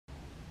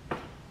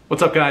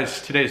What's up,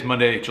 guys? Today is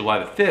Monday, July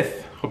the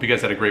 5th. Hope you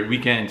guys had a great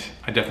weekend.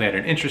 I definitely had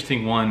an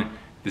interesting one.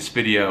 This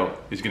video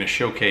is going to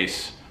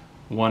showcase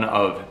one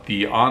of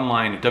the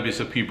online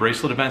WSOP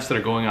bracelet events that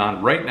are going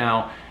on right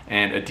now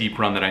and a deep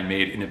run that I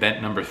made in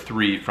event number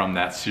 3 from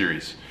that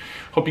series.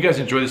 Hope you guys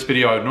enjoy this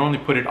video. I would normally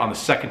put it on the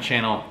second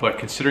channel, but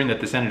considering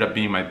that this ended up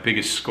being my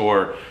biggest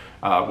score,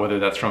 whether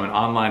that's from an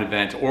online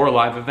event or a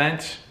live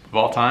event of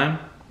all time,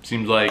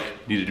 seems like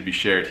needed to be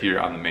shared here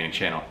on the main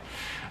channel.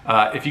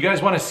 If you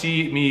guys want to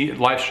see me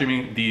live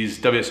streaming these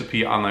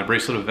WSOP online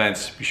bracelet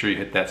events, be sure you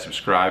hit that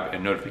subscribe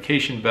and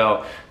notification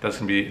bell. That's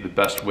going to be the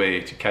best way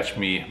to catch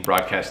me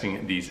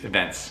broadcasting these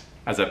events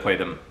as I play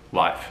them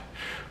live.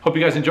 Hope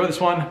you guys enjoy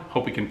this one.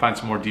 Hope we can find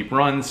some more deep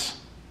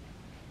runs.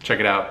 Check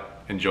it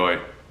out.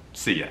 Enjoy.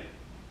 See ya.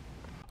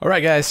 All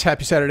right, guys,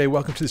 happy Saturday.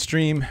 Welcome to the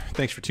stream.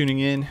 Thanks for tuning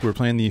in. We're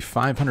playing the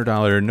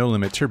 $500 No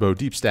Limit Turbo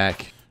Deep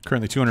Stack.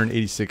 Currently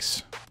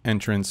 286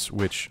 entrants,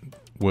 which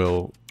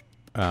will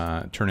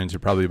turn into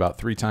probably about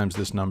 3 times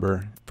this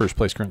number. First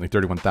place currently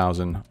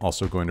 31,000,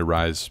 also going to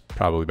rise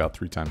probably about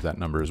 3 times that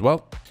number as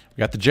well.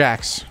 We got the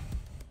jacks.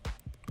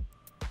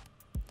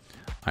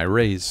 I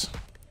raise.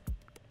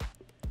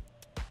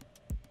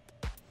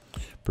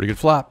 Pretty good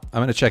flop.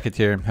 I'm gonna check it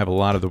here. Have a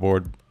lot of the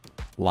board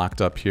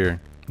locked up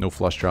here. No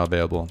flush draw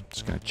available.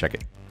 Just gonna check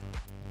it.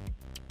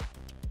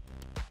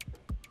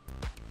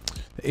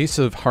 The Ace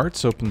of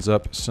Hearts opens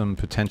up some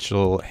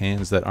potential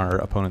hands that our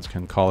opponents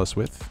can call us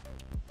with.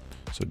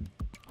 So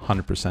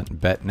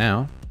 100% bet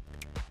now.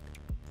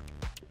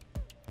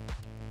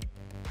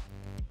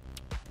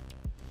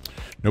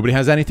 Nobody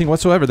has anything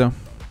whatsoever, though.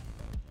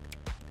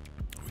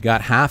 We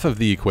got half of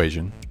the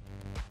equation.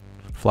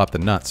 Flop the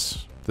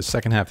nuts. The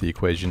second half of the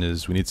equation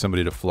is we need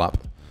somebody to flop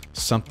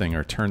something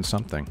or turn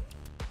something.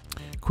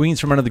 Queens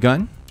from under the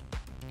gun.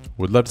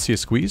 Would love to see a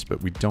squeeze,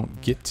 but we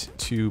don't get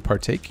to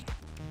partake.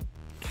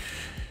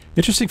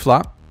 Interesting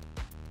flop.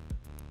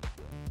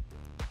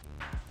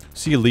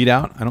 See a lead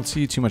out. I don't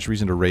see too much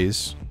reason to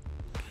raise.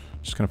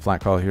 Just gonna flat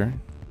call here.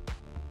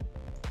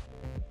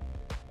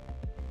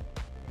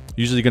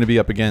 Usually gonna be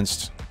up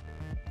against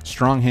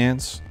strong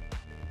hands,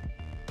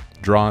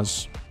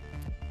 draws,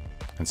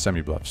 and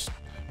semi-bluffs.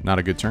 Not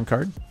a good turn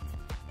card.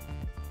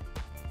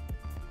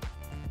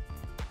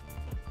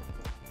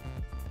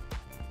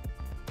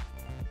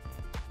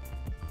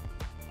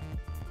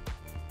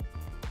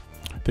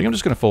 I think I'm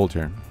just gonna fold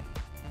here.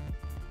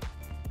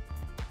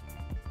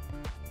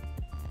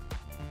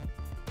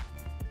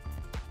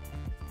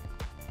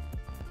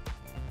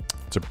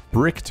 It's a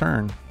brick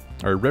turn,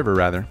 or a river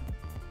rather.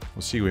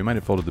 We'll see, we might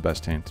have folded the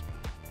best hand.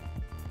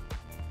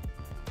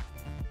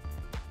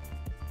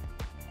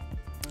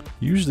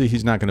 Usually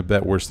he's not gonna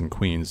bet worse than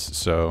queens,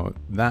 so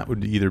that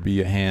would either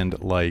be a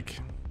hand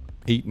like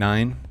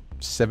 8-9,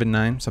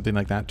 7-9, something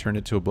like that, turn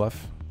it to a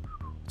bluff.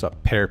 What's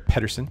up, Per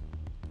Pettersson,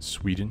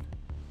 Sweden.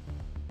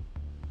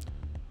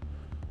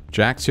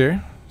 Jacks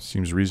here,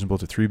 seems reasonable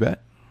to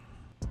 3-bet.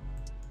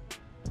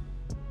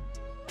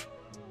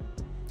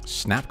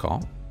 Snap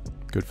call.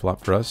 Good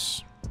flop for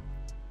us.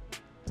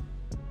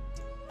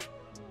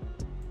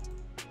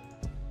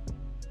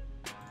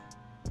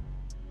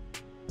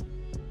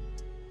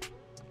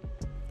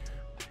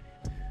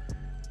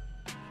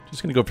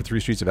 Just gonna go for 3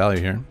 streets of value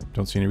here.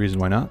 Don't see any reason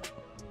why not.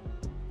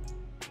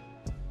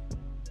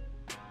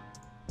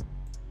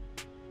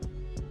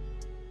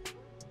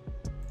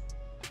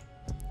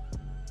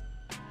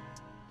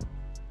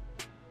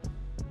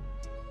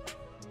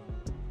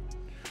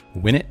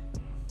 Win it.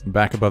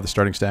 Back above the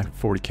starting stack,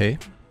 40K.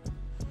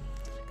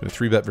 Got a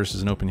 3-bet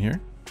versus an open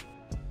here.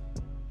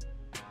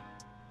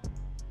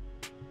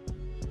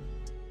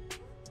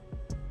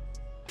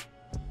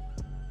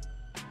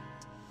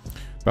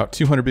 About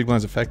 200 big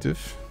blinds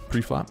effective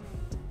pre-flop.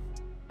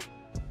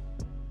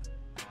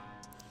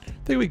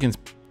 Think we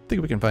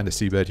can find a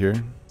C-bet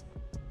here.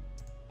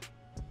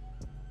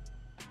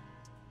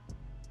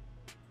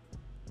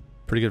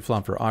 Pretty good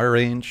flop for our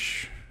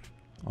range,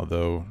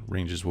 although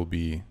ranges will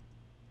be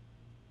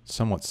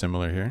somewhat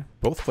similar here.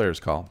 Both players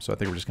call, so I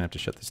think we're just gonna have to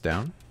shut this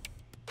down.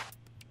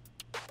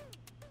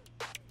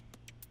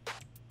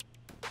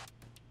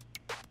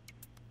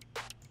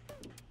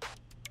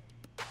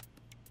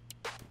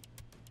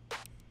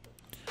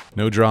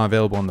 No draw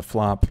available on the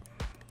flop.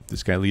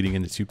 This guy leading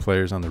into 2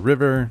 players on the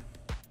river.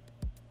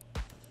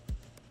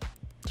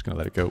 Just gonna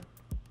let it go.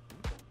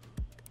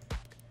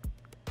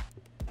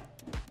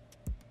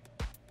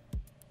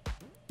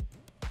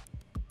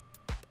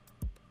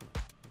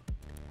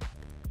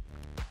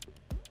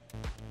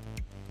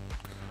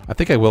 I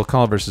think I will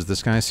call versus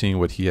this guy, seeing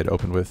what he had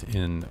opened with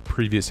in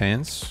previous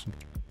hands.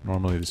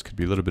 Normally this could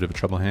be a little bit of a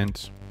trouble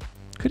hand.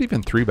 Could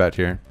even 3-bet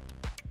here.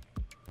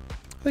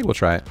 I think we'll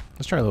try it.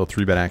 Let's try a little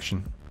 3-bet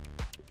action.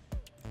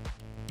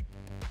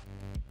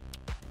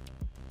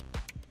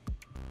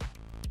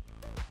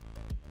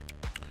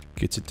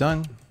 Gets it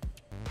done.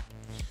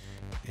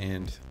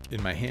 And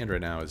in my hand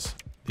right now is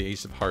the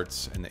Ace of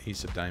Hearts and the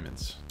Ace of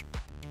Diamonds.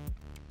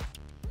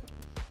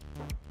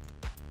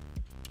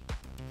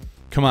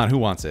 Come on, who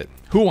wants it?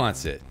 Who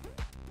wants it?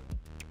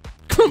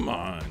 Come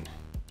on.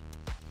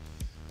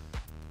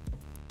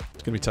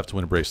 It's gonna be tough to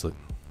win a bracelet.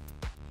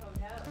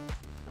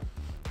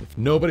 If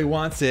nobody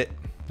wants it,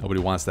 nobody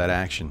wants that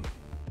action.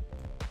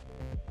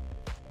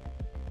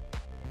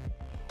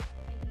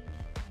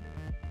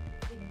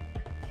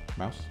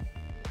 Mouse?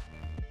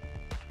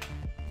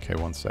 Okay,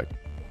 1 sec.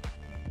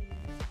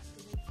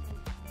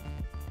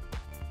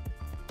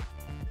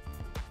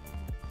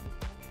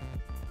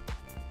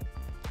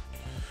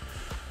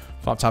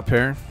 Flop top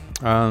pair.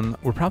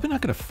 We're probably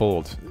not going to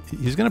fold.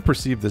 He's going to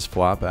perceive this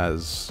flop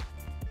as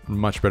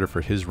much better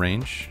for his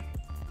range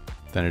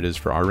than it is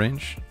for our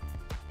range.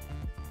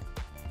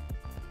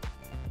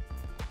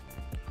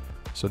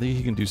 So I think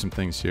he can do some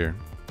things here.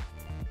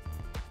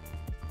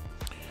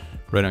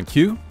 Right on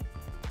cue.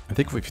 I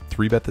think if we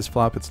 3-bet this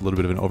flop, it's a little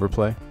bit of an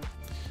overplay.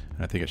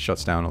 And I think it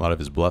shuts down a lot of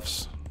his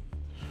bluffs.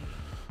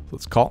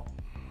 Let's call.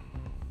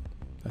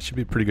 That should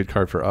be a pretty good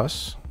card for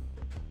us.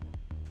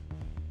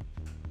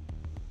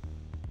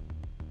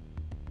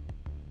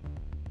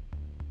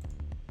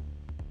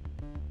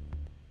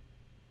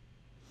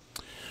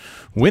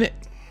 Win it.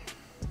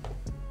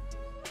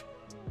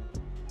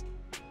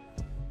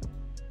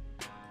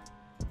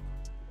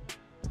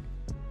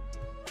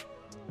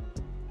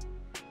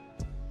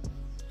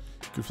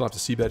 Good flop to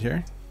c-bet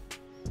here.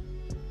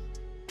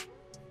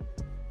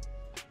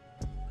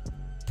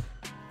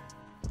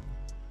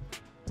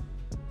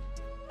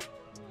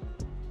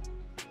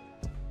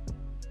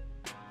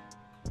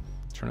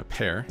 Turn a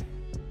pair.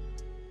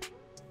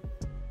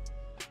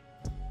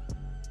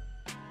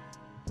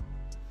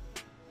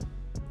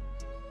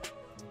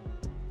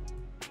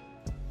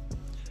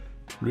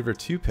 River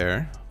 2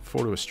 pair,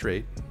 4 to a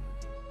straight.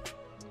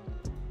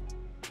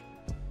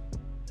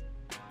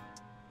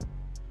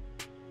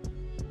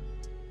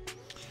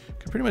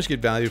 Can pretty much get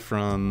value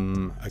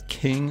from a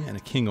king and a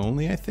king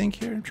only, I think,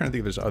 here. I'm trying to think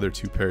if there's other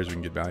 2 pairs we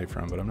can get value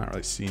from, but I'm not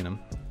really seeing them.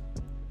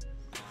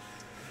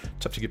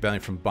 Tough to get value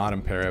from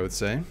bottom pair, I would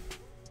say.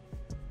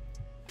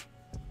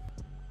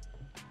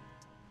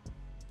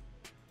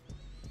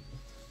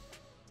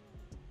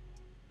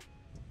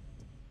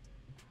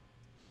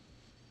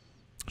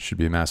 Should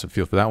be a massive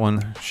field for that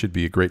one. Should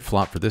be a great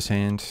flop for this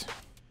hand.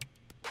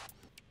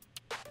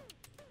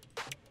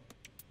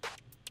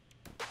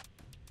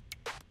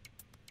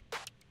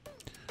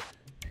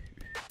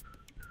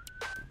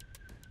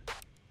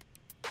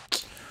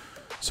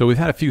 So we've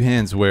had a few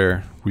hands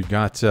where we've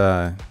got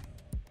part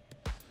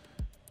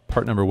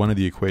number 1 of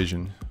the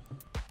equation.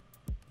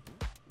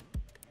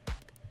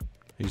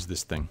 Use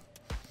this thing.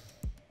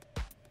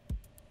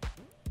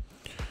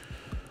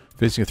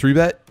 Facing a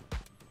 3-bet.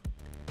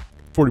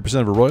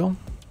 40% of a royal.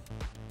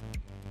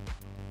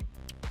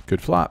 Good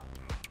flop.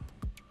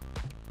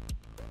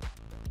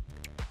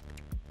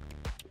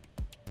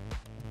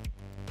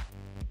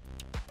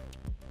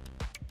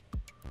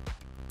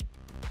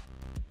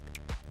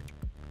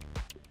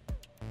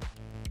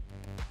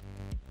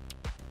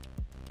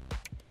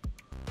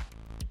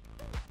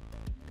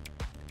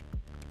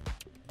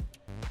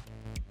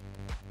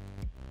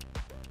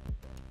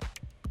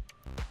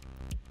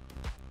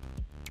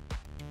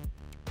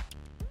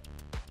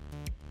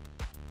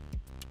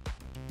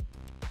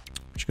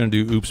 Gonna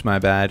do oops, my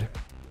bad.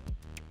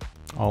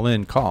 All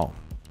in, call.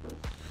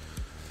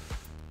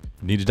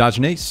 Need to dodge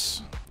an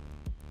ace.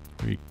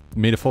 We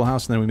made a full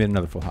house and then we made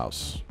another full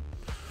house.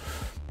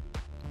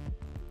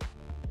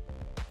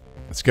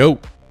 Let's go.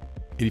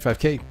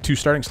 85K, 2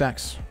 starting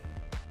stacks.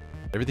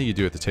 Everything you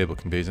do at the table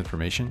conveys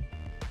information.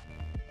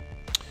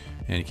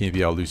 And you can't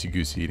be all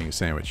loosey-goosey eating a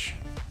sandwich.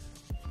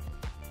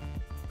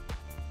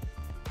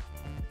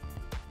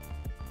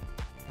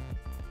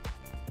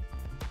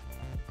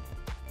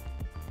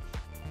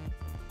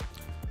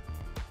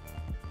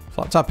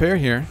 Flop top pair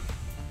here.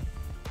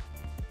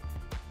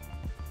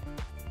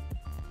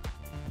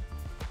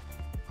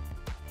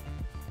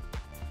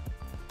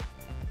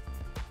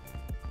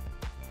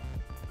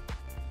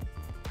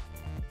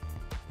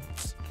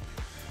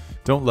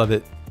 Don't love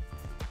it.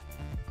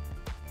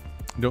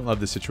 Don't love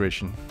this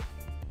situation.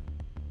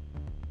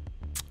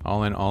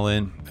 All in, all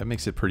in. That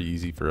makes it pretty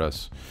easy for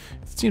us.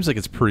 It seems like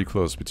it's pretty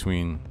close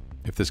between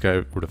if this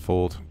guy were to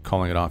fold,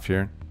 calling it off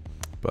here.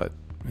 But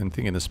I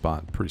think in this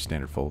spot, pretty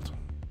standard fold.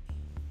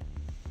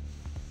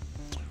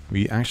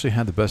 We actually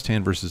had the best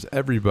hand versus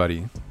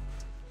everybody.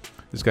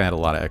 This guy had a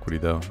lot of equity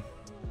though.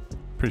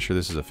 Pretty sure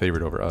this is a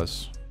favorite over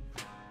us.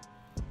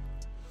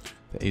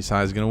 The ace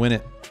high is gonna win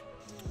it.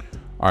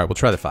 All right, we'll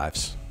try the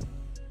 5s.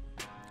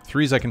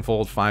 3s I can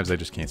fold, 5s I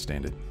just can't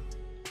stand it.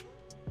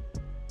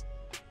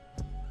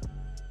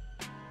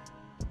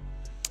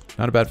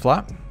 Not a bad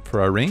flop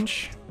for our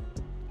range.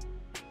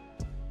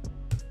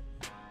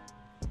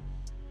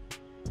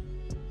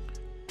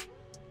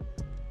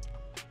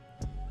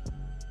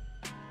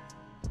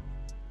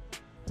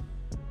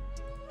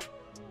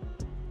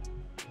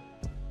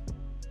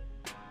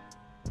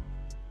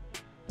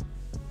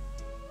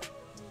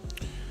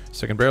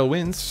 Second barrel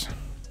wins.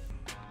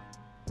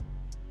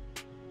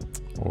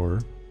 Or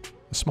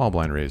a small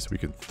blind raise. We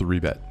could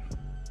 3-bet.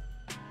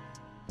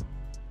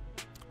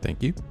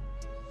 Thank you.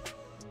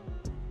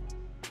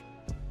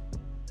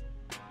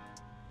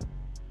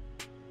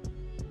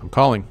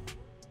 calling.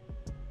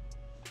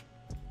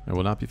 I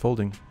will not be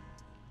folding.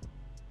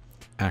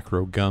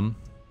 Acro gum.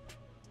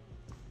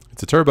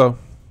 It's a turbo.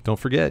 Don't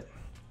forget.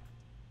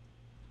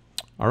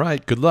 All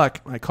right, good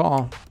luck. I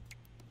call.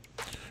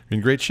 You're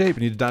in great shape.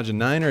 You need to dodge a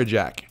 9 or a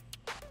jack.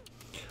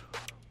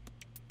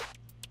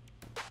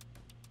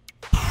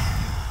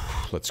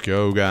 Let's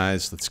go,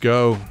 guys. Let's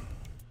go.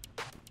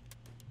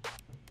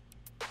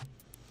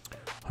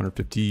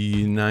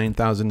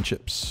 159,000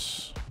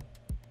 chips.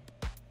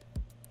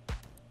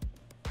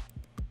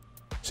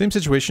 Same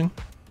situation.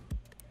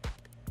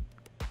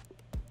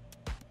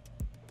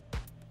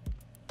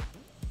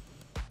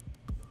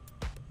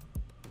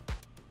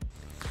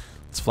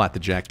 Let's flat the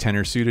jack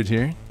tenor suited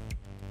here.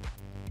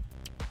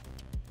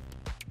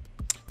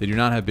 They do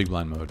not have big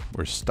blind mode.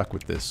 We're stuck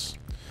with this.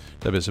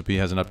 WSOP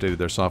hasn't updated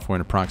their software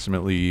in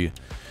approximately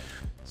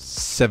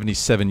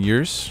 77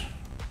 years.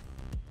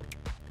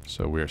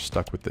 So we're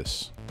stuck with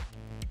this.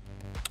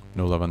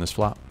 No love on this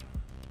flop.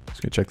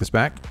 Just gonna check this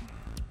back.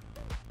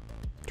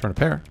 Turn a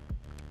pair.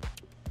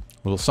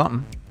 A little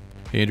something.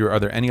 Hey Andrew, are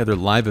there any other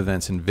live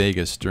events in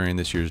Vegas during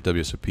this year's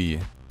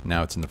WSOP?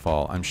 Now it's in the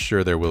fall. I'm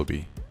sure there will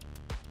be.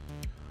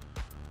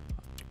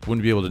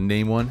 Wouldn't be able to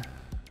name one,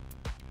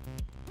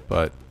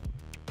 but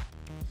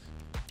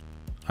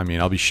I mean,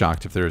 I'll be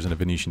shocked if there isn't a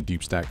Venetian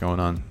deep stack going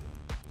on.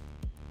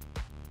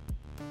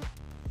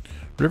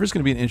 River's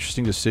going to be an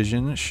interesting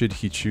decision should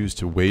he choose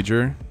to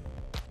wager.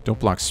 Don't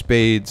block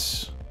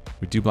spades.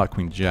 We do block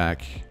queen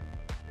jack.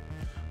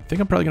 I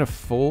think I'm probably going to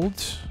fold.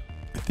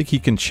 I think he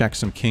can check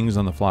some kings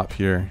on the flop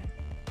here.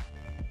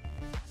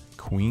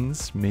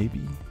 Queens,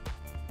 maybe?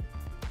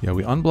 Yeah,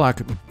 we unblock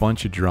a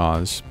bunch of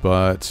draws,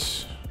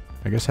 but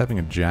I guess having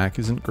a jack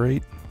isn't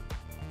great.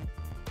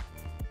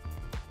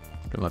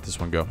 Gonna let this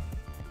one go.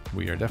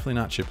 We are definitely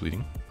not chip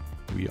leading.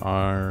 We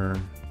are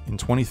in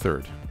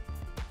 23rd.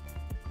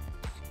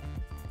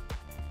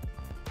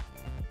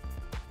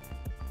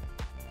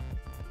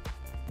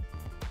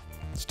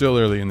 Still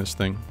early in this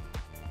thing.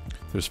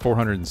 There's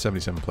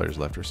 477 players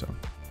left or so.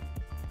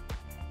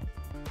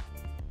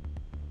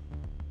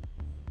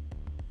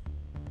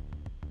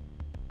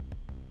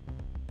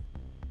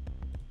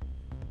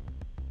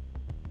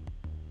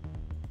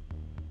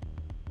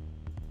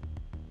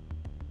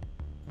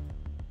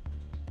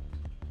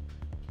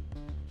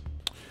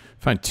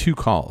 Find 2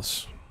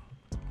 calls.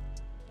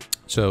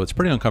 So it's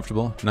pretty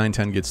uncomfortable.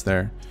 9-10 gets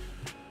there.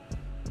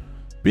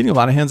 Beating a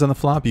lot of hands on the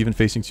flop, even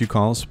facing 2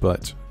 calls,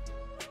 but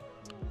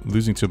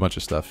losing to a bunch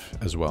of stuff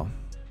as well.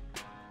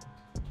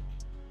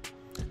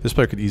 This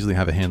player could easily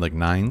have a hand like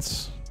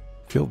 9s.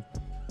 Feel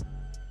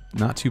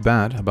not too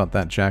bad about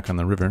that jack on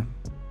the river.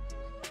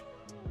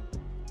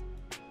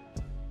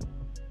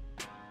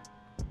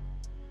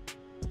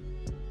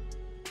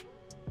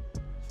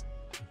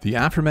 The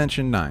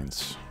aforementioned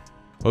 9s.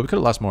 Well, we could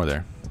have lost more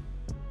there.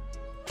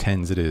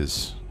 10s it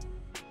is.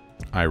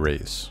 I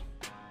raise.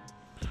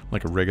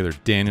 Like a regular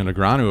Daniel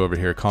Negreanu over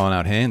here calling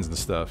out hands and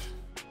stuff.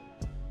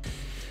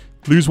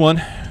 Lose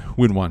 1,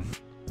 win 1.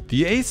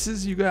 The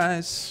aces, you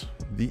guys.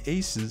 The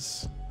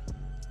aces.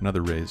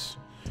 Another raise.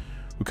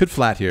 We could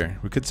flat here.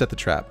 We could set the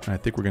trap. And I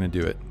think we're going to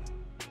do it.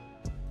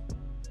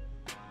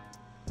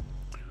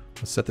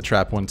 Let's set the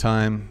trap one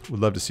time.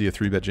 Would love to see a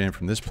 3-bet jam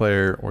from this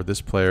player, or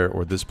this player,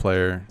 or this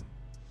player.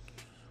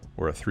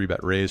 Or a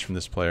 3-bet raise from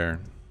this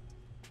player.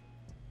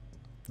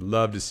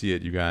 Love to see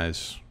it, you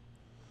guys.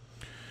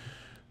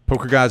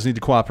 Poker gods need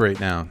to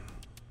cooperate now.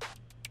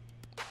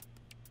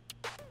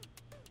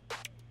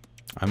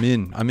 I'm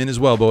in. I'm in as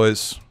well,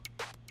 boys.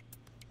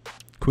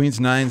 Queens,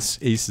 9s,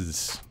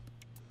 aces.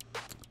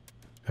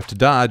 Have to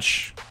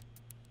dodge.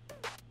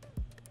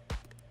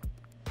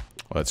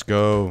 Let's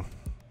go.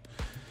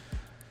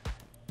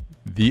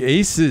 The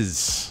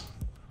aces.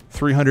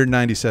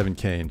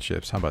 397K in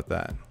chips. How about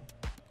that?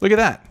 Look at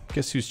that.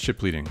 Guess who's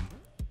chip leading?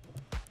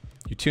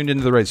 You tuned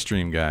into the right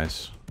stream,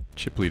 guys.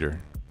 Chip leader.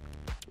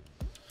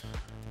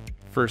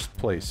 First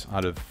place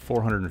out of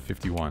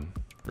 451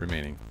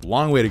 remaining.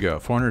 Long way to go.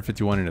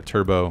 451 in a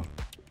turbo.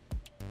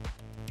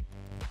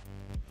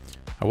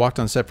 I walked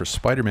on set for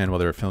Spider-Man while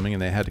they were filming,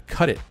 and they had to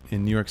cut it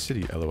in New York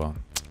City. LOL.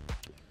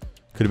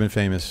 Could have been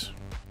famous.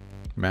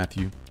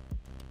 Matthew.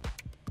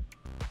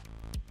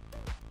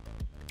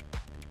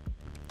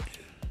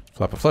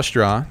 Flop a flush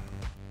draw.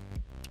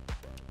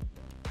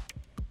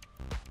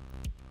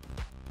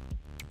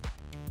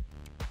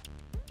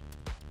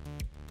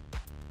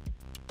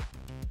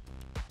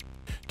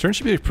 Turn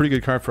should be a pretty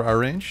good card for our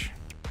range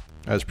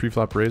as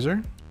pre-flop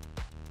raiser.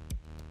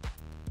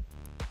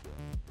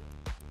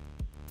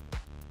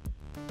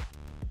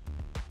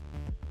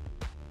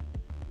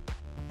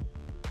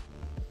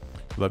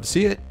 Love to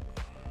see it.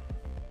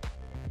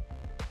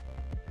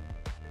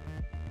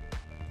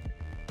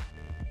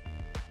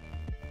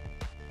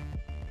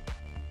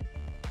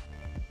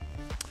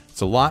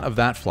 It's a lot of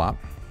that flop.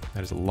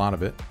 That is a lot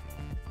of it.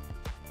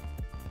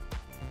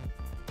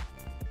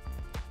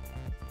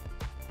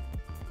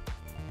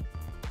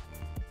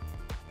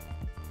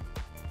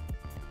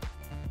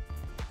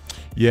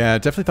 Yeah,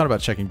 definitely thought about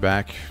checking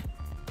back.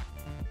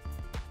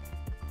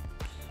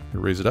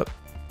 Raise it up.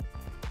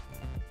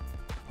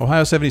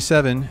 Ohio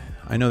 77.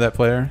 I know that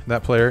player.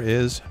 That player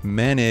is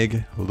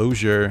Manig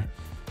Lozier.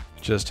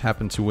 Just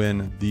happened to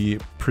win the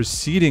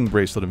preceding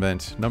bracelet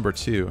event, number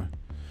 2.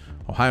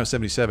 Ohio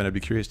 77. I'd be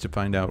curious to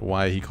find out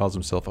why he calls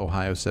himself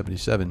Ohio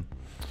 77.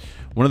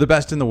 One of the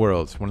best in the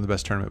world, one of the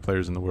best tournament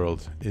players in the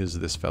world is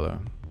this fellow.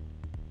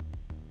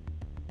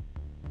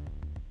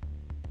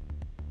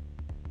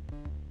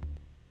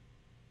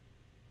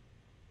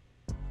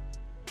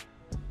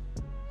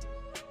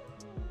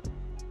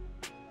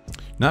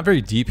 Not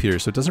very deep here,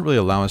 so it doesn't really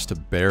allow us to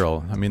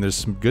barrel. I mean, there's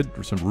some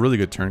really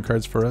good turn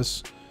cards for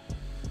us,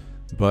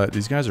 but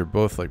these guys are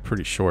both like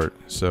pretty short,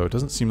 so it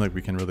doesn't seem like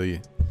we can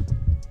really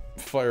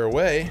fire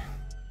away.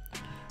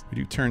 We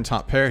do turn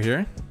top pair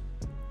here.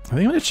 I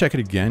think I'm gonna check it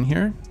again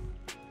here.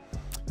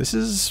 This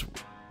is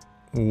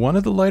one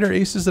of the lighter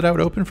aces that I would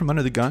open from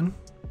under the gun.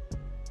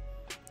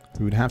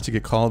 We would have to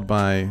get called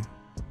by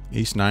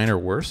ace 9 or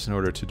worse in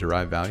order to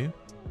derive value.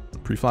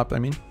 Pre-flop, I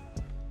mean.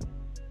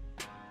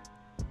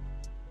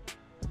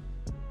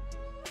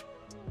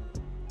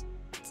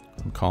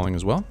 I'm calling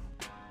as well.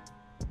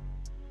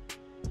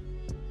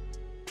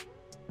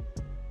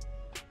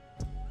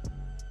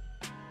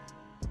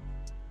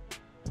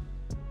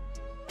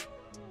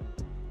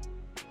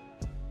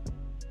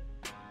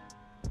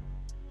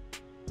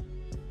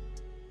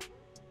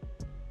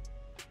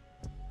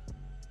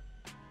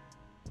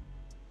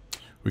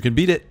 We can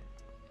beat it.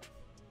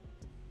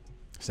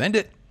 Send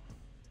it.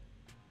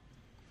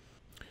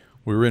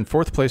 We were in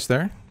 4th place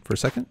there for a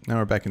second. Now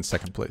we're back in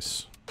 2nd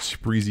place.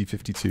 Spreezy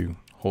 52,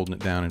 holding it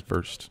down in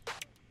 1st.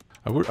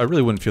 I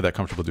really wouldn't feel that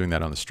comfortable doing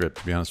that on the strip,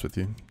 to be honest with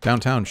you.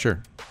 Downtown,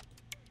 sure.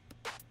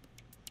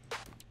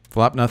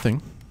 Flop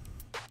nothing.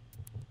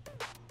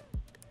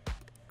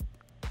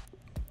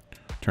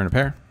 Turn a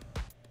pair.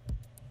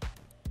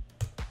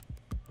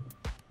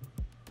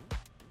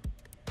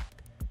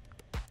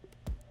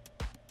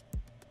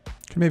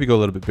 Can maybe go a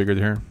little bit bigger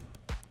here.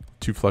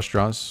 2 flush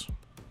draws.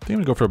 I think I'm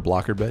gonna go for a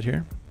blocker bet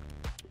here.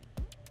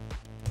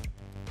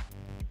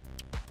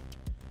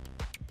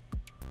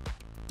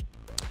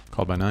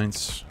 Called by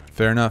 9s.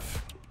 Fair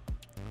enough.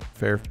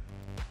 Fair.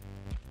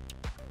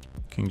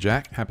 King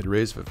Jack. Happy to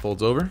raise if it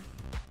folds over.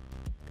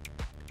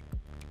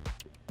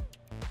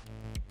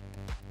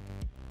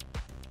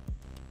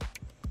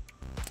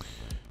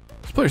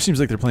 This player seems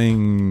like they're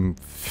playing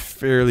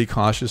fairly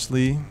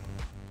cautiously.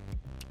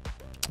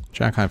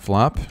 Jack high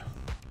flop.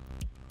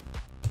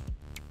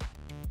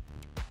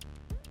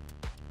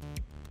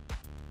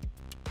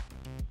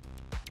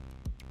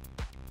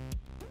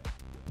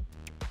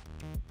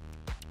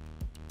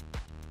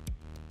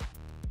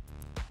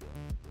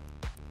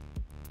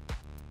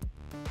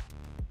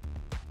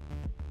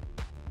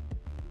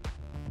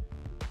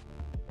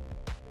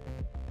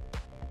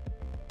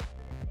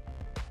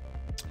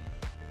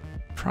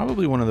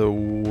 Probably one of the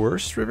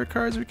worst river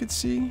cards we could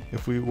see.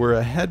 If we were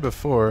ahead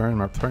before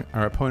and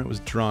our opponent was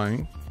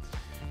drawing.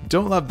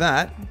 Don't love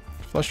that.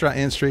 Flush draw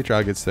and straight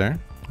draw gets there.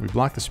 We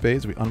block the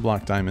spades, we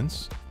unblock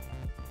diamonds.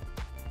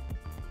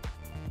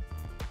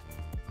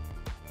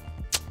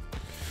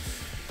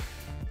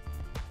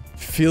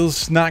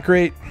 Feels not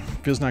great.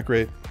 Feels not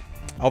great.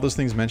 All those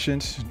things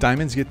mentioned.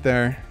 Diamonds get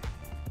there.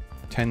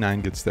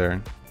 10-9 gets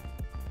there.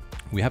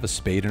 We have a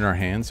spade in our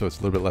hand, so it's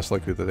a little bit less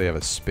likely that they have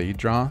a spade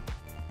draw.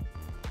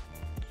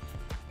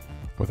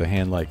 With a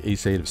hand like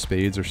ace-8 of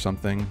spades or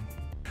something.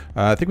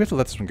 I think we have to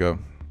let this one go.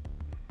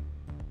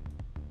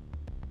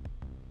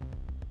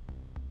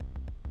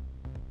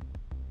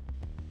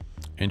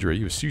 Andrew, are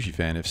you a sushi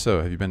fan? If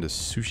so, have you been to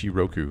Sushi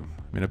Roku? I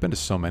mean, I've been to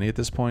so many at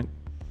this point.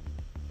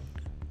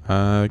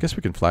 I guess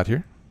we can flat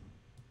here.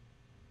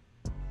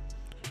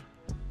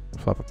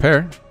 Flop a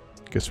pair.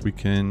 Guess we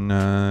can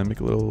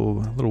make a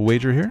little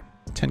wager here.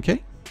 10K.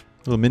 A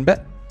little min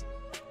bet.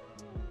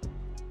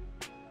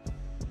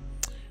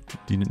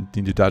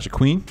 Need to dodge a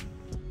queen.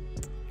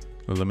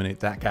 Eliminate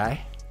that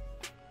guy.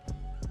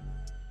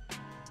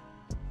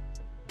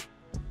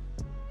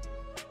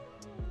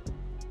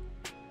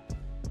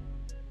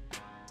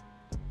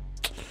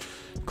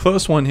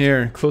 Close one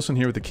here. Close one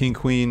here with the king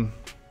queen.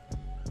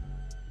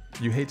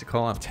 You hate to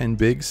call off 10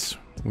 bigs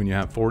when you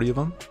have 40 of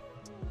them.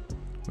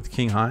 With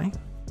king high.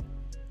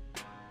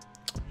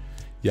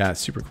 Yeah, it's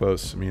super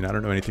close. I mean, I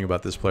don't know anything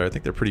about this player. I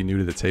think they're pretty new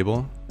to the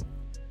table.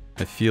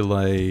 I feel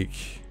like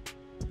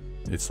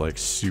it's like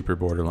super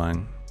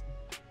borderline.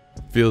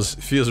 Feels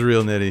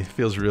real nitty.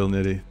 Feels real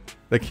nitty.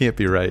 That can't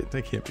be right.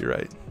 That can't be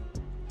right.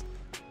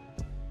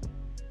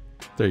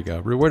 There you go.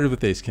 Rewarded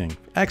with ace king.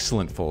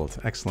 Excellent fold.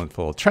 Excellent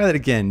fold. Try that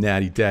again,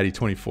 Natty Daddy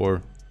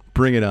 24.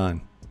 Bring it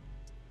on.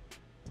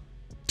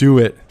 Do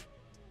it.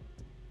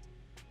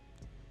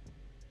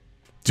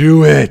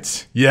 Do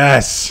it.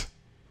 Yes.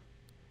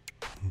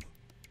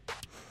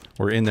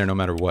 We're in there no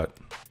matter what.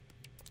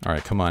 All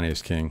right, come on,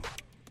 ace king.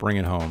 Bring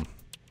it home.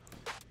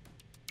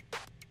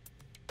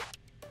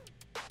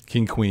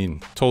 King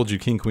queen. Told you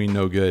king queen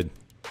no good.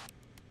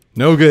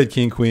 No good,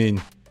 king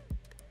queen.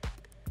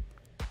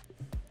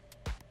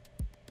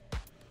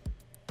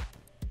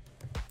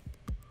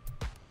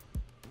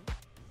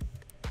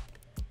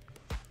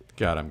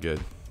 God, I'm good.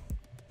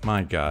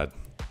 My God.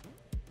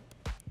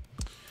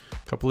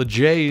 Couple of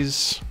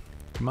J's.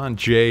 Come on,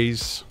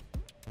 J's.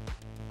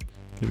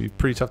 Gonna be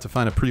pretty tough to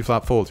find a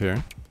pre-flop fold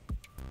here.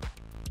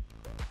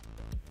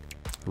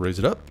 Raise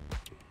it up.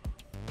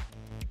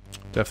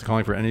 Definitely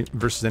calling for any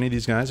versus any of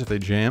these guys if they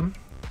jam.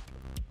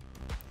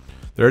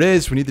 There it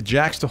is. We need the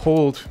jacks to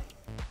hold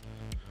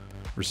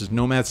versus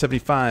Nomad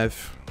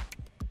 75.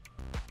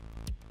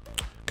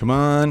 Come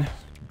on.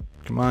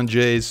 Come on,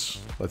 Jays.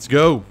 Let's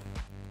go.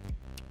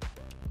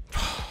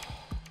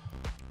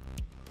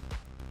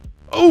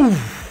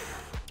 Oh!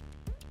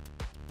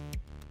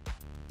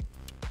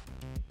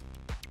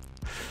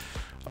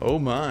 Oh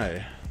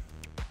my.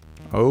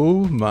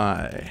 Oh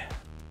my.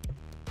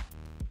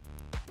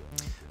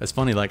 That's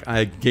funny, like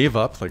I gave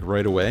up like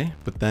right away,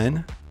 but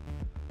then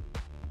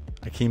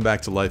I came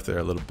back to life there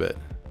a little bit.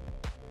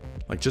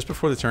 Like just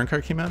before the turn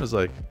card came out, I was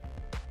like,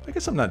 I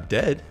guess I'm not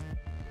dead.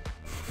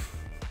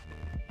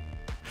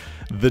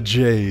 The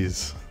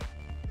Jays.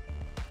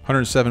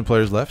 107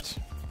 players left.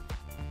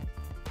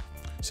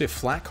 See a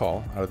flat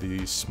call out of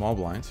the small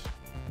blind.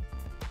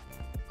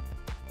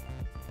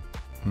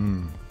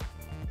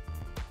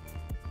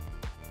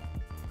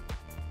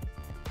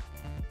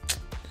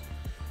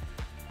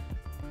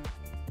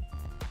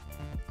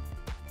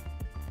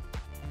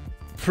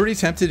 Pretty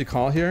tempted to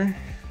call here,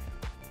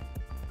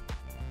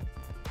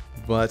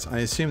 but I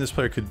assume this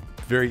player could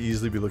very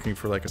easily be looking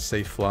for like a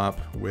safe flop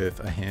with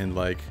a hand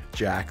like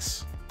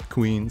jacks,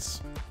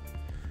 queens,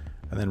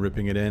 and then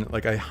ripping it in.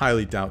 Like I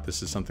highly doubt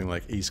this is something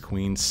like ace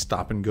queen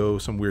stop and go,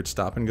 some weird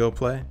stop and go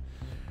play.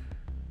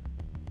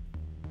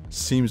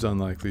 Seems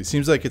unlikely.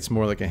 Seems like it's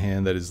more like a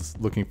hand that is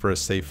looking for a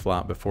safe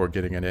flop before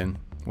getting it in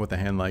with a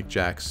hand like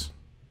jacks.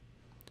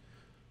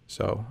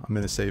 So I'm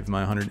gonna save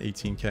my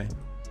 118K.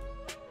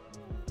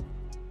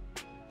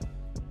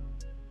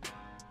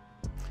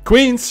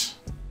 Queens!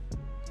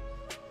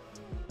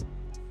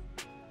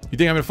 You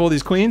think I'm gonna fold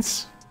these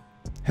queens?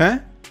 Huh?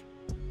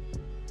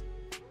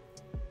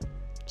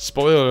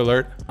 Spoiler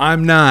alert,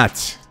 I'm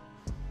not.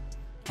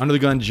 Under the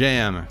gun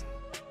jam.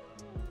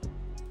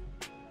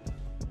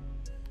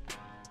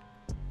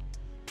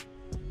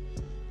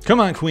 Come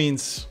on,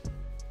 queens.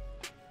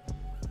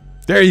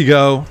 There you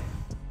go.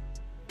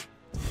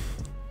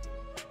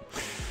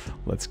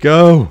 Let's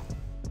go.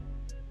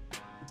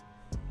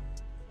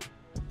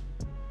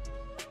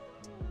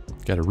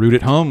 Got to root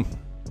it home.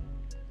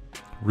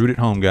 Root it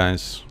home,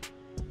 guys.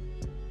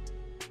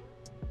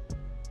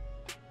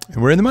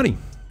 And we're in the money,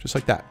 just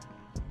like that.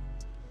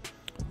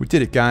 We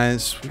did it,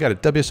 guys. We got a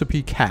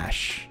WSOP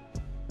cash.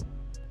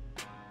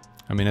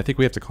 I mean, I think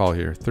we have to call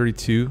here.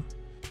 32.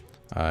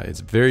 It's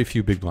very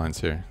few big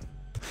blinds here.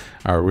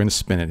 All right, we're gonna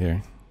spin it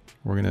here.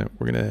 We're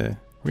gonna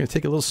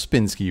take a little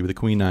spin ski with the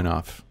queen nine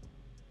off.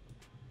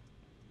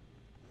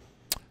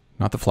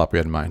 Not the flop we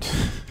had in mind.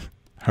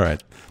 All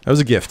right, that was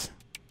a gift.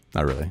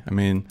 Not really. I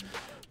mean,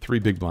 3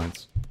 big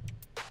blinds.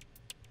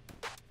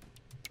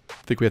 I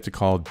think we have to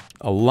call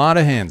a lot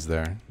of hands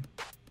there.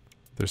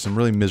 There's some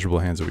really miserable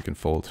hands that we can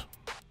fold.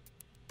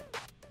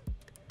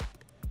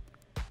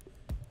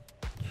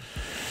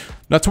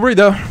 Not to worry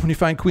though, when you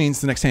find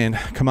queens the next hand.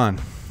 Come on,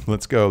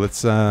 let's go.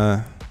 Let's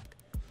just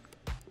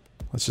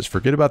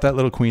forget about that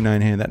little queen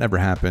nine hand. That never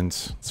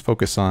happened. Let's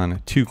focus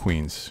on 2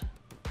 queens.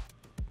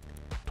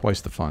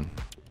 Twice the fun.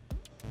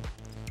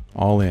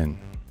 All in.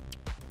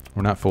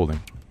 We're not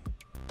folding.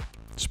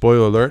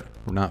 Spoiler alert,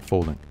 we're not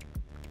folding.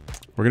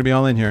 We're gonna be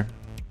all in here.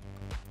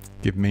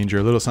 Give Manger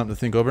a little something to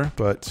think over,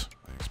 but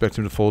I expect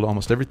him to fold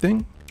almost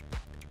everything.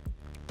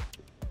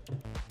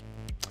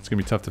 It's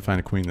gonna be tough to find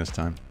a queen this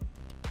time.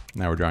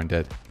 Now we're drawing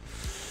dead.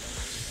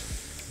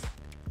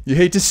 You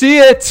hate to see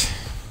it.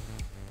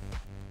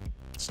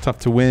 It's tough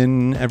to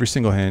win every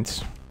single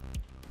hand.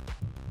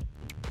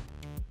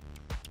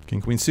 King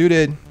queen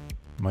suited.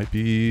 Might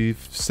be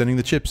sending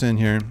the chips in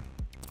here.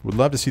 Would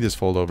love to see this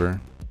fold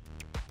over.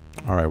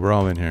 All right, we're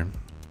all in here.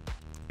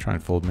 Try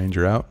and fold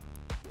Manger out.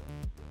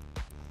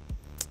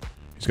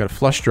 He's got a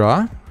flush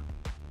draw.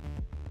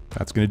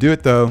 That's gonna do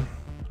it though.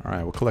 All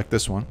right, we'll collect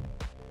this one.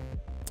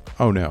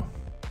 Oh no.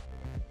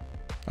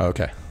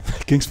 Okay.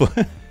 King's full.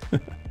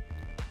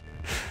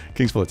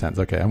 King's full of 10s.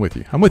 Okay, I'm with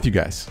you. I'm with you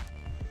guys.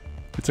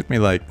 It took me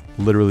like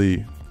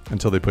literally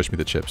until they pushed me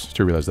the chips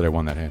to realize that I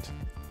won that hand.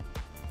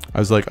 I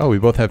was like, oh, we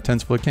both have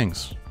 10s full of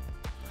kings.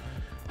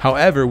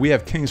 However, we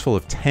have kings full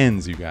of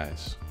 10s, you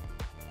guys.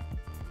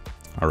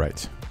 All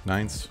right,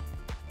 9s.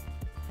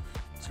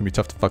 It's gonna be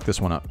tough to fuck this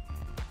one up.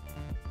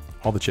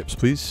 All the chips,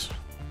 please.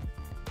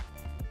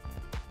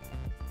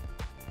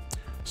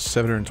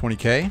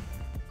 720K.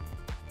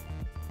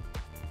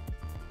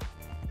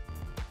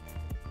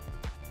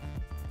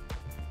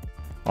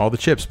 All the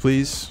chips,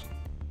 please.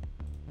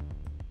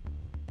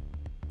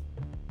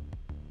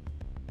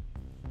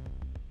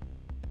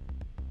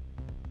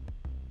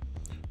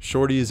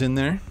 Shorty is in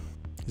there.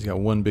 He's got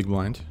 1 big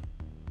blind.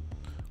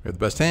 We have the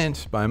best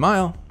hand by a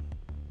mile.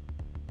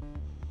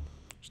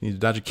 Just need to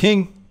dodge a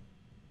king.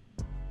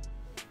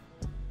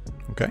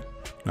 Okay,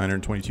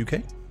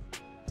 922K.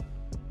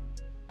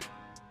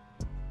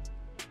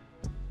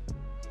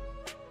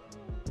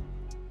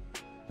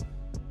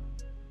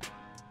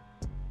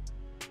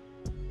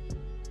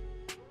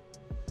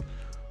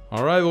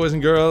 All right, boys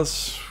and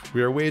girls,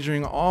 we are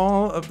wagering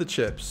all of the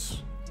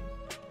chips.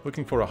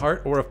 Looking for a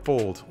heart or a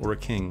fold or a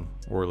king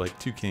or like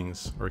 2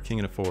 kings or a king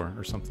and a 4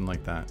 or something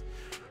like that.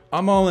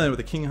 I'm all in with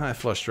a king high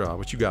flush draw.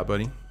 What you got,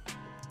 buddy?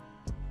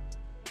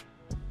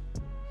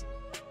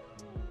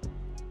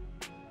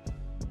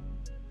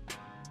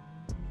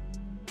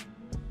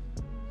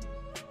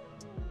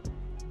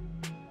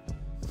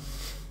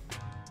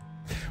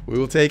 We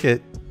will take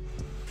it.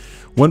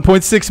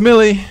 1.6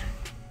 milli.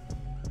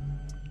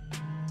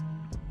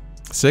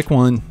 Sick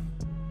one.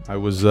 I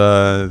was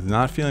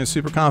not feeling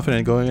super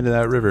confident going into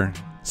that river.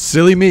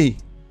 Silly me.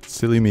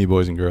 Silly me,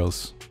 boys and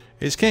girls.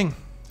 Ace king.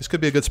 This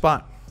could be a good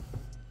spot.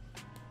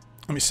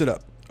 Let me sit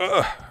up.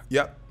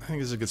 Yep, I think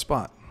this is a good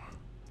spot.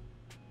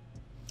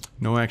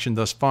 No action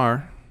thus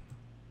far.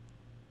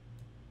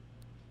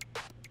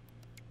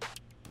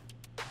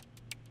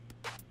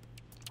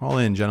 All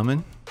in,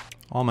 gentlemen.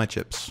 All my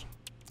chips.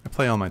 I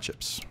play all my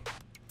chips.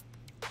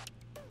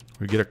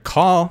 We get a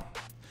call.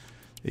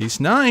 Ace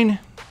 9.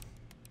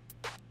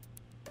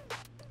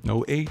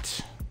 No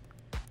 8.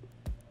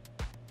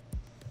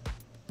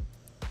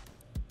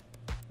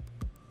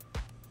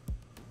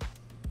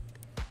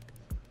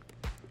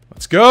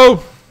 Let's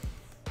go.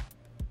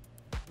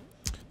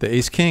 The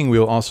ace king we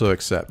will also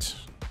accept.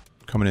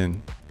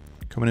 Coming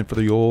in for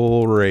the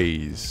old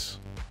raise.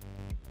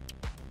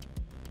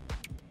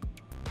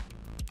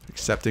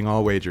 Accepting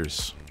all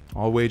wagers.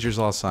 All wagers,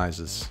 all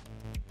sizes.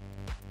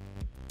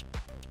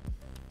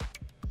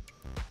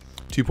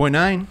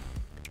 2.9.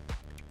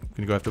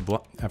 Gonna go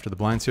after the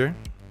blinds here.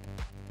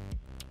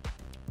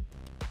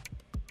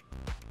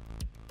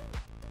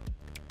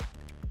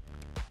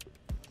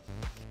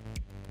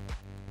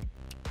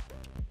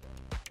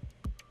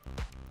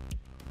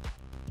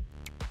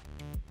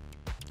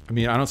 I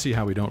mean, I don't see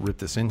how we don't rip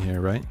this in here,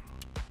 right?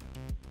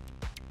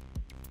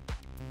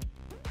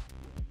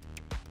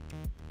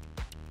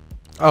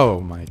 Oh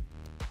my.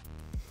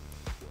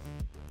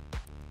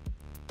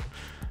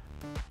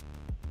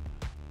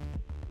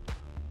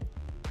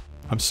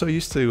 I'm so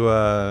used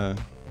to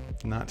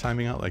not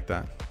timing out like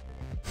that.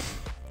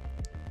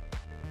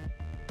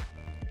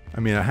 I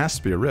mean, it has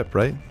to be a rip,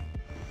 right?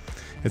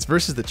 It's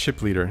versus the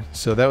chip leader,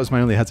 so that was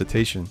my only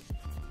hesitation.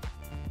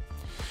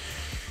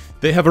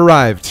 They have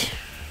arrived.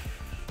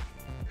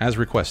 As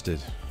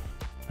requested.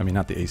 I mean,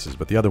 not the aces,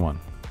 but the other one.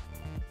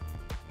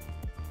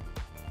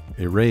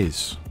 A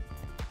raise.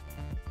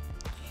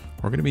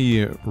 We're going to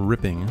be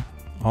ripping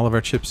all of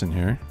our chips in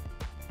here,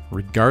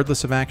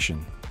 regardless of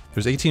action.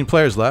 There's 18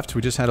 players left.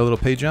 We just had a little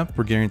pay jump.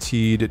 We're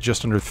guaranteed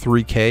just under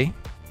 3K.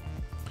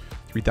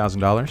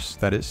 $3,000,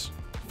 that is.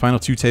 Final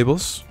 2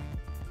 tables.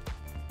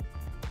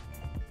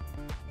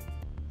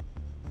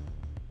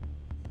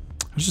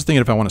 I was just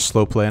thinking if I want to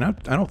slow play, and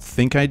I don't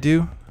think I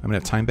do. I'm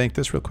going to time bank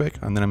this real quick,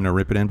 and then I'm going to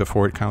rip it in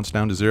before it counts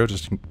down to 0,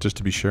 just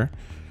to be sure.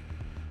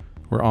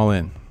 We're all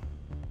in.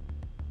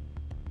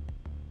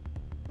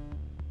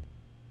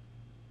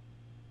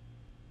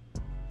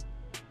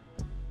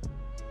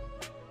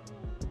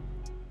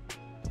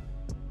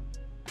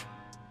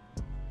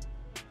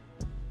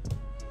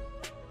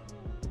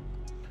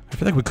 I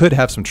feel like we could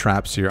have some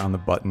traps here on the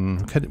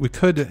button. We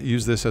could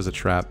use this as a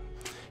trap.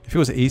 If it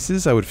was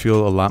aces, I would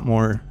feel a lot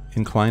more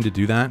inclined to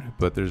do that,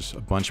 but there's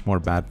a bunch more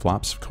bad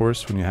flops, of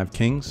course, when you have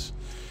kings.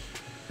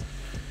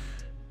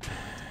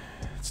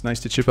 It's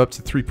nice to chip up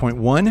to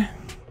 3.1.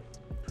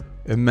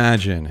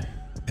 Imagine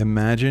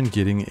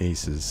getting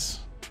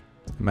aces.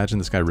 Imagine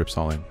this guy rips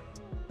all in.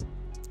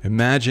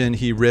 Imagine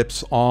he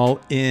rips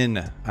all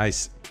in.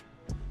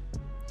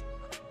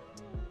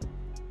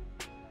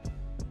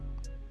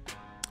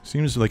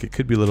 Seems like it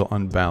could be a little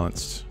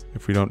unbalanced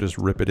if we don't just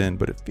rip it in,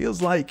 but it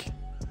feels like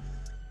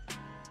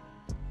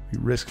we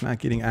risk not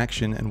getting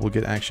action, and we'll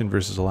get action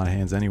versus a lot of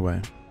hands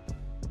anyway.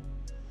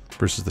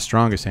 Versus the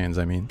strongest hands,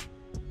 I mean.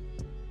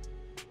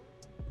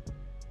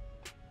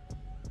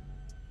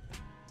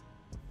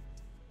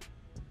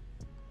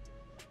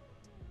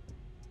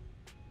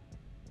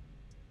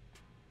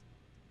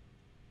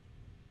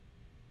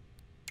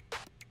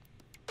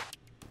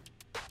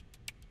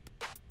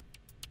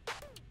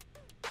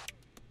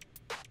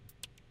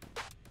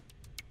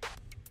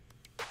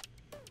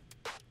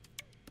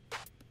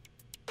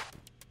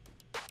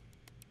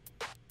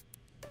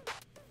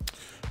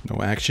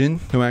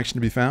 No action to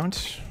be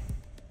found.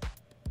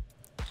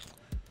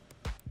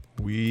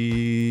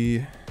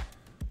 I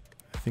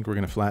think we're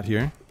going to flat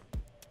here.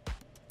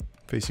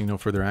 Facing no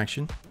further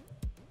action.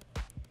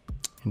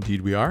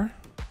 Indeed we are.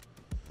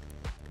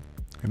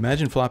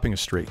 Imagine flopping a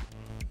straight.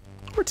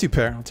 Or 2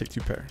 pair. I'll take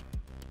 2 pair.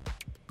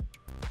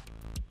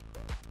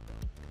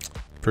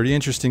 Pretty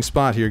interesting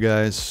spot here,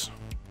 guys.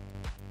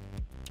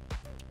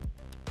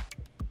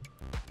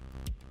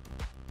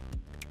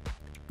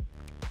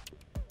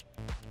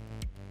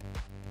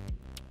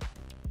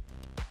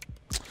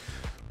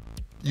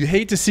 You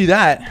hate to see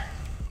that.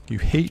 You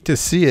hate to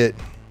see it.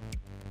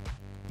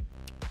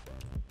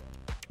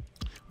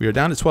 We are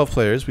down to 12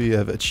 players. We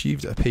have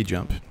achieved a pay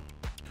jump.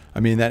 I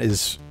mean, that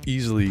is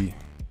easily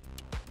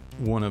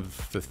one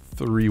of the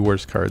 3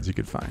 worst cards you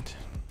could find.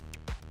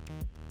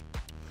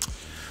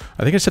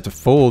 I think I just have to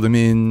fold. I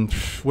mean,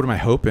 what am I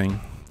hoping?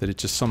 That it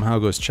just somehow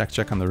goes check,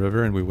 check on the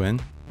river and we win?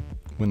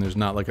 When there's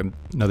not like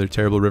another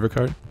terrible river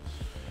card?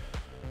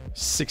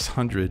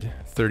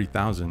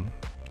 630,000.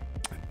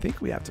 I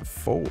think we have to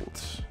fold.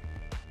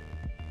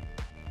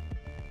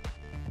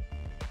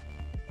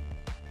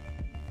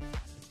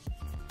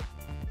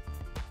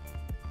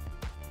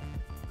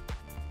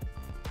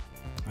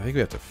 I think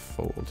we have to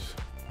fold.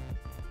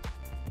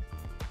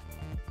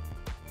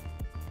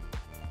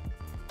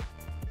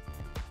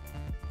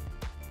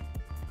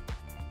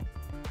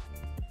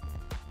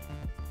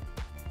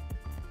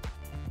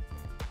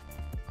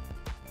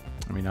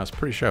 I mean, I was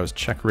pretty sure I was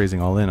check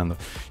raising all in on the...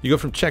 You go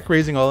from check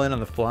raising all in on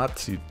the flop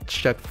to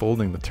check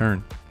folding the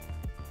turn.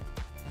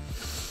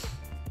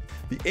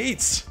 The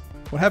eights.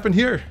 What happened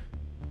here?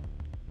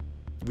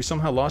 We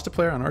somehow lost a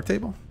player on our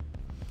table?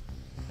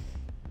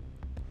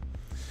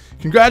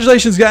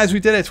 Congratulations, guys. We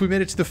did it. We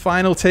made it to the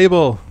final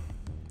table.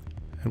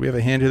 And we have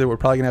a hand here that we're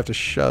probably going to have to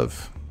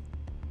shove.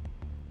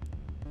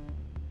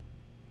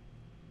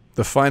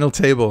 The final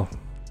table.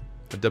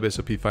 The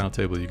WSOP final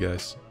table, you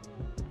guys.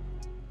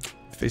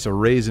 Face a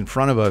raise in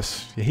front of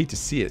us. You hate to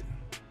see it.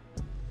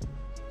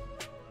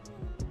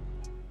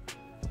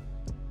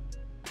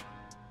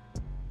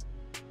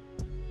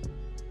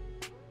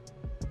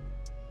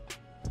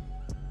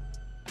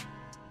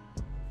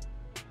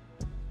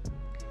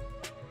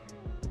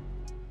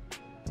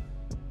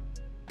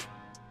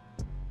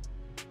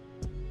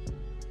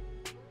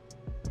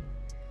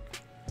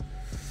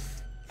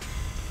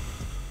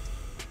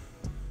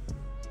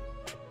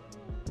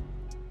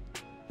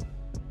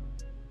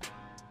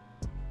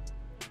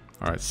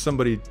 All right,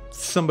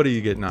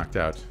 somebody get knocked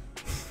out.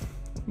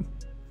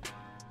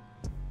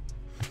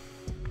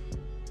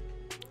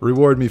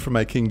 Reward me for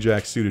my king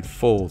jack suited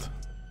fold.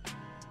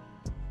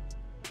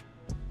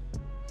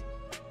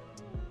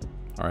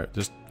 All right,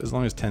 just as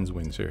long as tens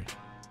wins here.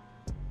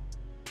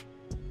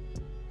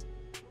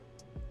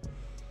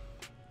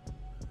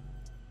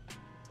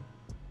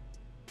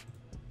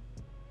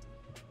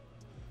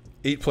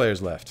 Eight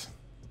players left.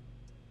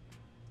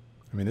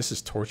 I mean, this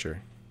is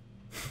torture.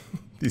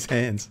 These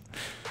hands.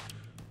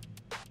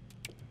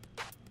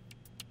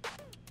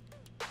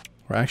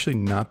 We're actually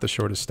not the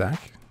shortest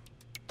stack.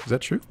 Is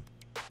that true?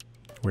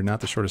 We're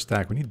not the shortest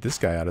stack. We need this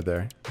guy out of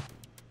there.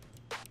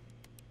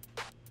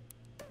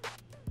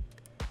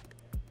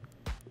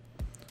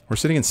 We're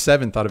sitting in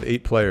 7th out of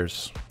 8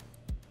 players.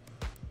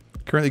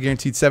 Currently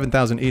guaranteed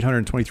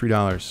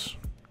 $7,823.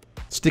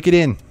 Stick it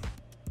in.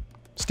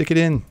 Stick it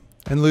in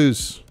and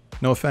lose.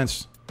 No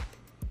offense.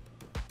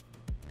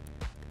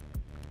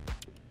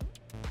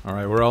 All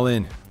right, we're all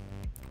in.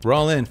 We're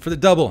all in for the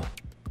double.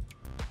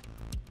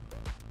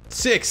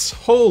 6.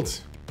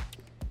 Hold.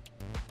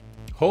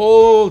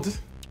 Hold.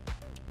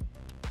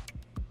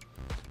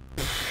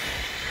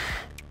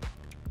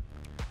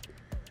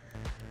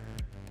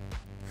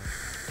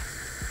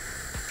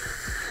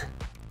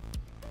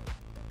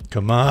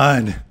 Come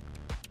on.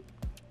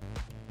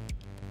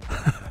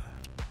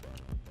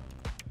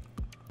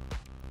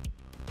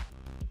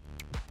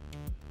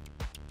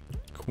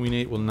 Queen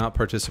 8 will not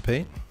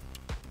participate.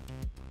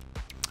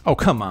 Oh,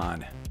 come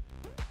on.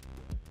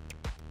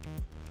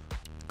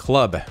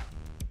 Club.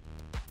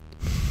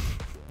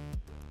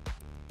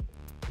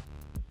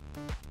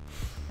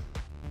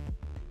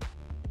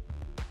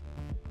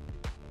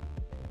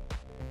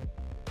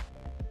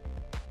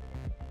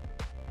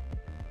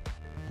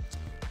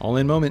 All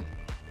in moment.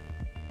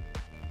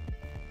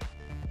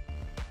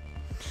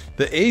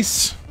 The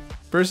ace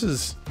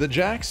versus the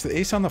jacks. The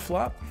ace on the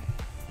flop.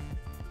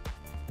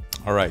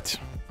 All right.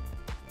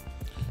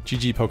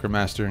 GG Poker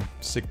Master.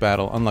 Sick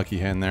battle. Unlucky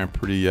hand there.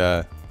 Pretty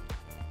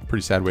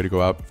sad way to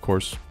go out, of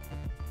course.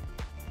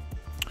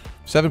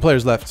 7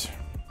 players left.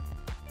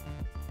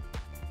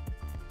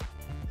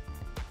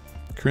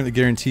 Currently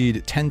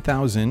guaranteed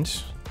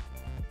 10,000.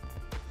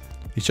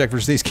 Ace jack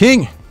versus ace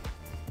king.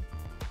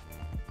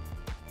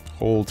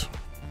 Hold.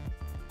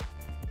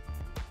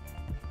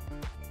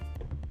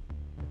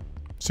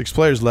 6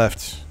 players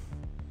left.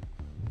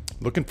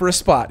 Looking for a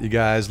spot, you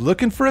guys.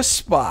 Looking for a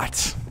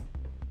spot.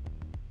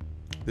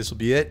 This will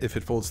be it if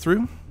it folds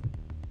through.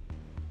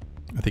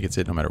 I think it's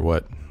it no matter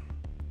what.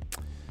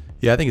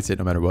 Yeah, I think it's it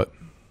no matter what.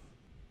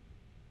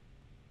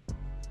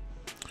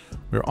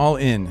 We're all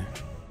in.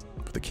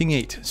 The king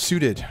 8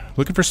 suited.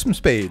 Looking for some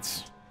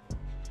spades.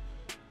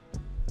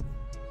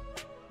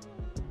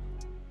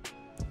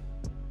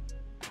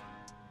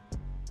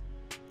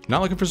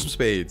 Not looking for some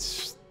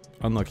spades.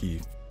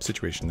 Unlucky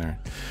situation there.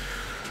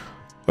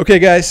 Okay,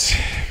 guys.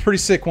 Pretty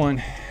sick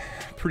one.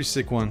 Pretty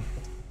sick one.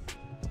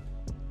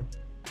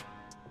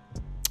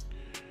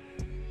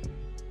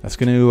 That's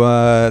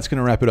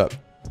gonna wrap it up.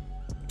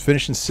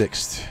 Finished in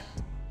 6th.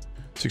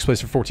 6th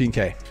place for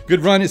 14K. Good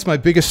run. It's my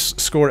biggest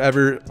score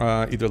ever,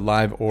 either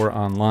live or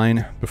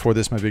online. Before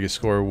this, my biggest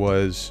score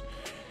was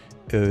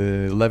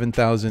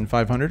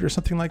 11,500 or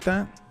something like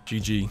that.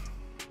 GG.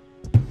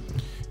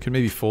 Could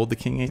maybe fold the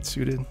king 8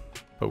 suited,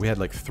 but we had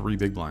like 3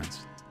 big blinds.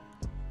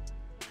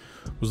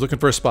 Was looking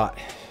for a spot.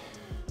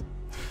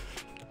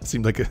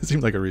 Seemed like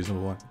a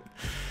reasonable one.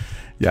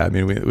 Yeah, I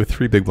mean, with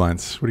 3 big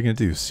blinds, what are you gonna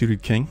do?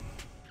 Suited king?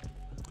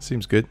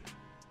 Seems good.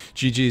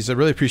 GG's, I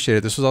really appreciate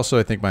it. This was also,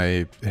 I think,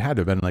 it had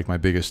to have been like my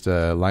biggest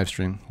live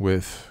stream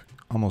with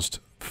almost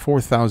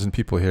 4,000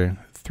 people here,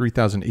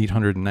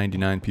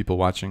 3,899 people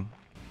watching.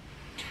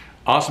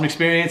 Awesome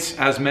experience,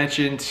 as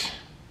mentioned,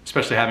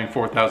 especially having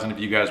 4,000 of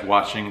you guys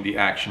watching the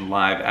action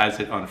live as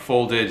it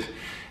unfolded.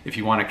 If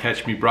you want to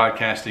catch me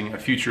broadcasting a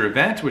future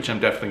event, which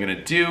I'm definitely going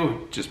to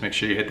do, just make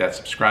sure you hit that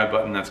subscribe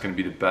button. That's going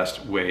to be the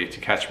best way to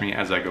catch me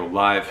as I go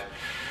live.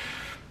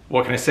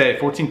 What can I say?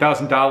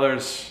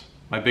 $14,000,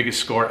 my biggest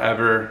score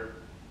ever.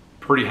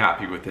 Pretty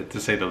happy with it, to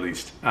say the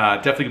least.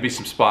 Definitely going to be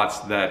some spots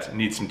that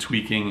need some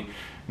tweaking.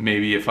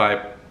 Maybe if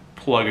I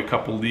plug a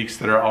couple leaks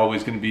that are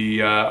always going to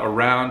be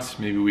around,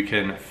 maybe we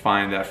can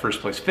find that first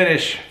place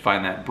finish,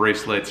 find that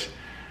bracelet,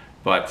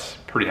 but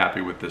pretty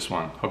happy with this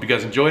one. Hope you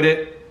guys enjoyed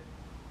it.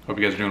 Hope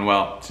you guys are doing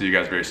well. See you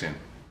guys very soon.